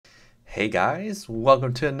Hey guys,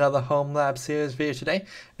 welcome to another Homelab Series video today.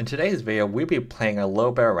 In today's video, we'll be playing a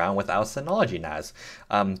little bit around with our Synology NAS.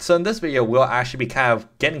 So in this video, we'll actually be kind of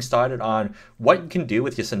getting started on what you can do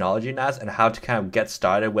with your Synology NAS and how to kind of get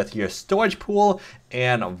started with your storage pool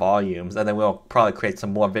and volumes. And then we'll probably create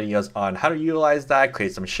some more videos on how to utilize that,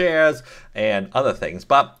 create some shares and other things.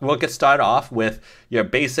 But we'll get started off with your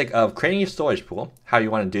basic of creating your storage pool, how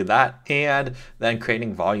you want to do that, and then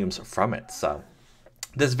creating volumes from it. So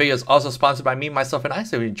this video is also sponsored by me, myself, and I.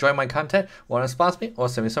 So if you enjoy my content, want to sponsor me, or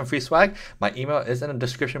send me some free swag, my email is in the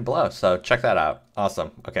description below. So check that out.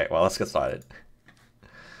 Awesome. Okay, well, let's get started.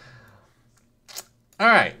 All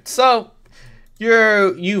right, so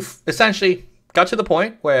you've essentially got to the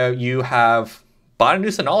point where you have bought a new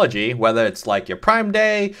Synology, whether it's like your Prime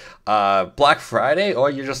Day, Black Friday, or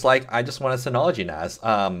you're just like, I just want a Synology NAS.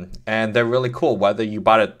 And they're really cool, whether you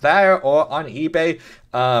bought it there or on eBay.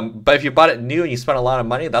 But if you bought it new and you spent a lot of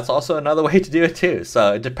money, that's also another way to do it too.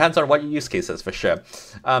 So it depends on what your use case is for sure.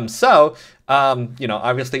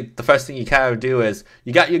 Obviously the first thing you kind of do is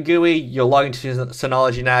you got your GUI, you're logging to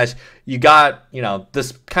Synology NAS, you got,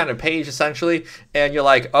 this kind of page essentially, and you're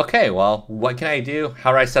like, okay, well, what can I do?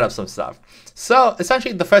 How do I set up some stuff? So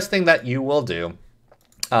essentially the first thing that you will do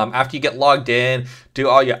after you get logged in, do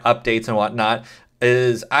all your updates and whatnot,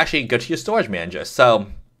 is actually go to your storage manager. So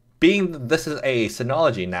being this is a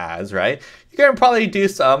Synology NAS, right? You're gonna probably do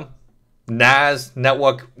some NAS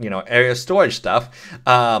network, area storage stuff,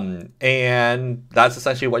 and that's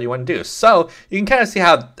essentially what you want to do. So you can kind of see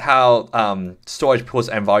how storage pools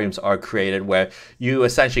and volumes are created, where you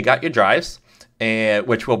essentially got your drives, and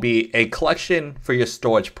which will be a collection for your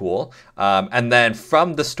storage pool. And then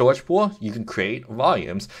from the storage pool, you can create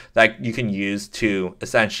volumes that you can use to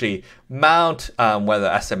essentially mount whether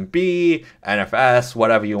SMB, NFS,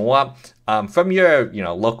 whatever you want, from your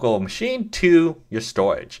local machine to your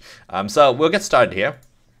storage. So we'll get started here.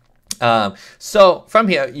 So from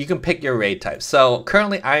here, you can pick your RAID type. So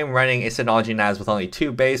currently I'm running a Synology NAS with only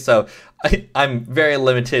 2 bays, so I'm very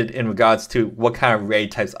limited in regards to what kind of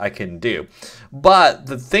RAID types I can do. But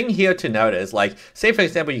the thing here to note is, like, say for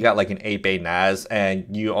example, you got like an 8-bay NAS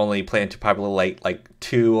and you only plan to populate like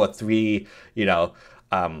 2 or 3,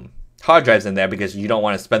 hard drives in there because you don't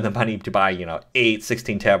want to spend the money to buy, 8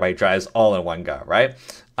 16 terabyte drives all in one go, right?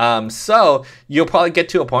 So you'll probably get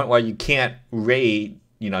to a point where you can't RAID,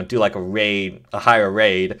 do like a higher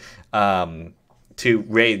RAID, to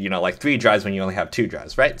RAID, like 3 drives when you only have 2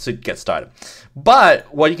 drives, right? So get started.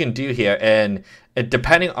 But what you can do here, and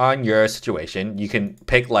depending on your situation, you can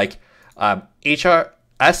pick like SHR,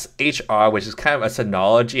 which is kind of a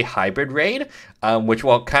Synology hybrid RAID, which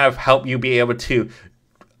will kind of help you be able to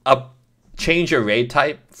change your RAID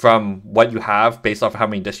type from what you have based off of how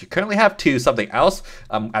many disks you currently have to something else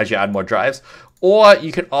as you add more drives. Or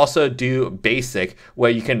you can also do basic, where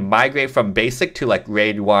you can migrate from basic to like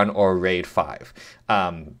RAID 1 or RAID 5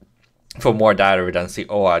 for more data redundancy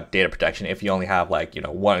or data protection if you only have like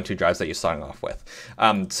 1 or 2 drives that you're starting off with.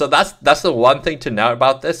 So that's the one thing to note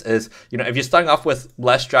about this is, if you're starting off with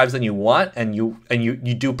less drives than you want, and you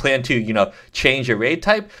do plan to change your RAID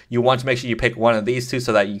type, you want to make sure you pick one of these two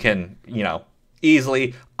so that you can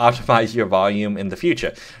easily optimize your volume in the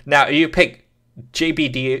future. Now if you pick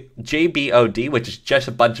JBOD, which is just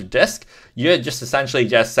a bunch of disks, you're just essentially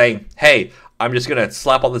just saying, hey, I'm just gonna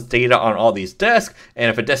slap all this data on all these disks, and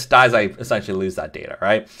if a disk dies, I essentially lose that data,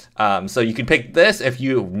 right? So you can pick this if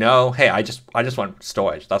you know, hey, I just want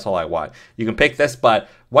storage. That's all I want. You can pick this, but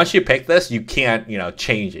once you pick this, you can't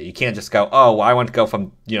change it. You can't just go, oh, well, I want to go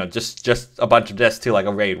from just a bunch of disks to like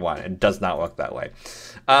a RAID 1. It does not work that way.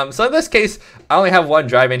 So in this case, I only have 1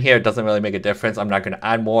 drive in here. It doesn't really make a difference. I'm not going to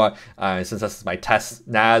add more since this is my test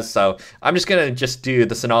NAS. So I'm just going to do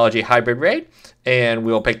the Synology hybrid RAID, and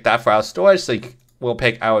we'll pick that for our storage. So we'll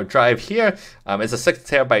pick our drive here. It's a 6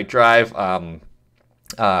 terabyte drive,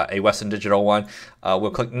 a Western Digital one.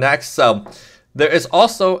 We'll click next. So there is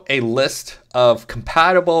also a list of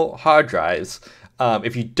compatible hard drives.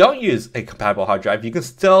 If you don't use a compatible hard drive, you can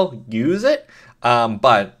still use it,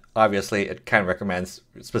 but obviously it kind of recommends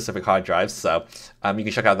specific hard drives, so you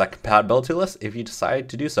can check out that compatibility list if you decide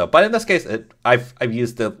to do so. But in this case, I've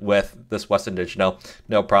used it with this Western Digital,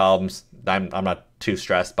 no problems. I'm not too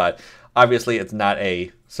stressed, but obviously it's not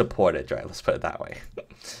a supported drive, let's put it that way.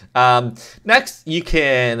 Next, you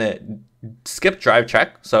can skip drive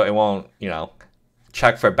check, so it won't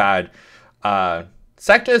check for bad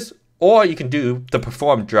sectors. Or you can do the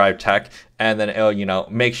perform drive check, and then it'll,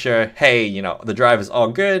 make sure, hey, the drive is all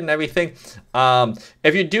good and everything.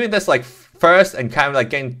 If you're doing this like first and kind of like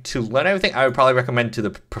getting to learn everything, I would probably recommend to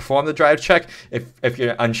perform the drive check if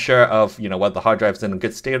you're unsure of what the hard drive's in a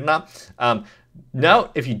good state or not.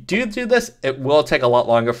 Note, if you do this, it will take a lot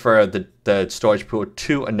longer for the storage pool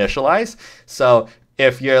to initialize. So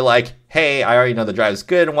if you're like, hey, I already know the drive is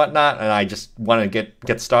good and whatnot, and I just want to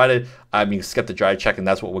get started, you can skip the drive check, and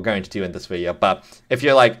that's what we're going to do in this video. But if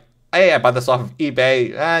you're like, hey, I bought this off of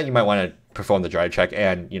eBay, you might want to perform the drive check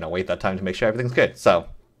and wait that time to make sure everything's good. So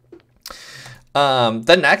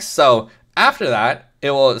then next, so after that,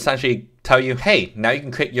 it will essentially tell you, hey, now you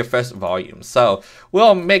can create your first volume. So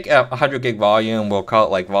we'll make a 100 gig volume. We'll call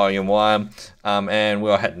it like volume 1, and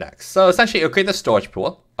we'll hit next. So essentially, it'll create the storage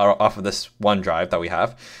pool off of this one drive that we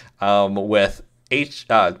have with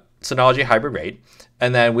Synology hybrid RAID,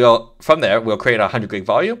 and then from there we'll create a 100 gig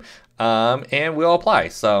volume, and we'll apply.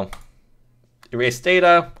 So erase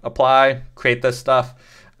data, apply, create this stuff.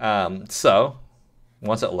 So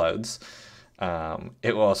once it loads,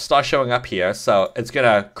 it will start showing up here. So it's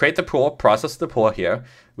gonna create the pool, process the pool here.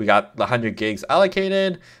 We got the 100 gigs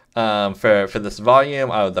allocated for this volume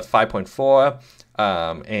of the 5.4,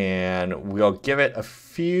 and we'll give it a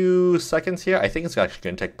few seconds here. I think it's actually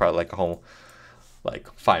gonna take probably like a whole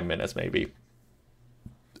 5 minutes maybe.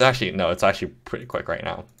 Actually, no, it's actually pretty quick right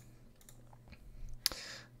now.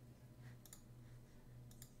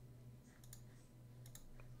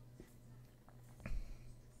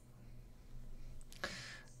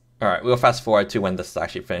 All right, we'll fast forward to when this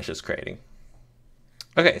actually finishes creating.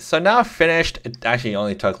 Okay, so now finished. It actually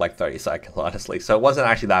only took like 30 seconds, honestly, so it wasn't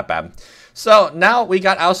actually that bad. So now we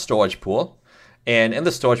got our storage pool, and in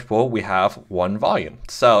the storage pool, we have one volume.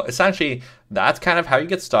 So essentially, that's kind of how you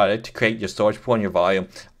get started to create your storage pool and your volume.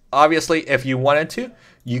 Obviously, if you wanted to,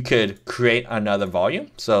 you could create another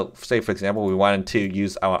volume. So say, for example, we wanted to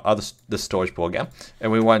use the storage pool again,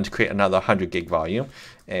 and we wanted to create another 100 gig volume,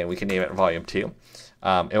 and we can name it volume 2.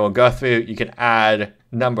 It will go through, you can add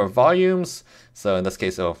number of volumes. So in this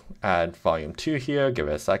case, it'll add volume 2 here, give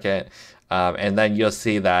it a second. And then you'll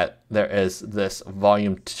see that there is this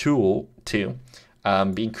volume 2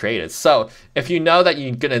 being created. So if you know that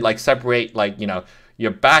you're gonna separate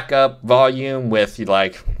your backup volume with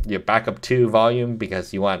your backup 2 volume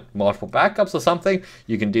because you want multiple backups or something,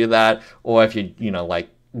 you can do that. Or if you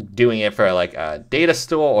doing it for a data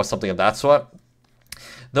store or something of that sort.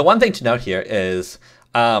 The one thing to note here is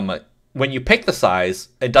when you pick the size,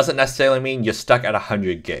 it doesn't necessarily mean you're stuck at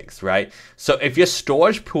 100 gigs, right? So if your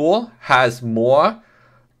storage pool has more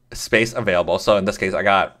space available, so in this case, I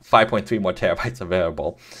got 5.3 more terabytes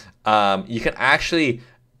available, you can actually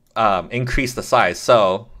increase the size.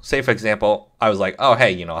 So say, for example, I was like, oh,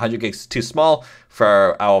 hey, 100 gigs is too small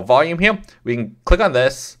for our volume here. We can click on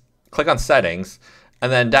this, click on settings, and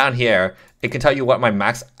then down here, it can tell you what my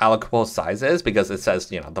max allocable size is because it says,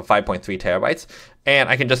 the 5.3 terabytes. And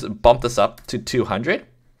I can just bump this up to 200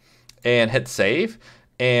 and hit save.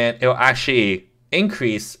 And it will actually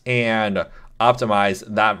increase and optimize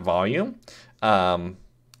that volume and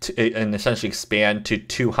essentially expand to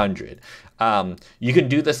 200. You can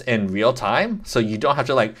do this in real time. So you don't have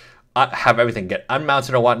to have everything get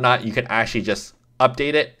unmounted or whatnot. You can actually just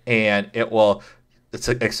update it and it will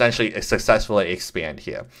essentially successfully expand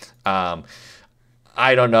here.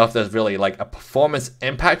 I don't know if there's really a performance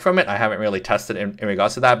impact from it. I haven't really tested in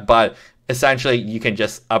regards to that, but essentially you can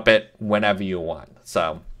just up it whenever you want.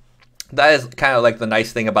 So that is kind of the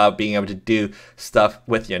nice thing about being able to do stuff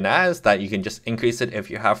with your NAS, that you can just increase it if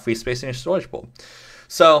you have free space in your storage pool.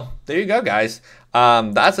 So there you go, guys.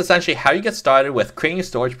 That's essentially how you get started with creating a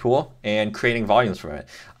storage pool and creating volumes from it.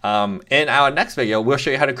 In our next video, we'll show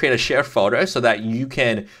you how to create a shared folder so that you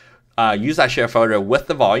can use that shared folder with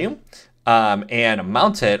the volume and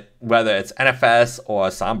mount it, whether it's NFS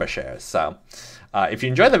or Samba shares. So if you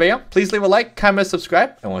enjoyed the video, please leave a like, comment,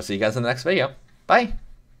 subscribe, and we'll see you guys in the next video. Bye.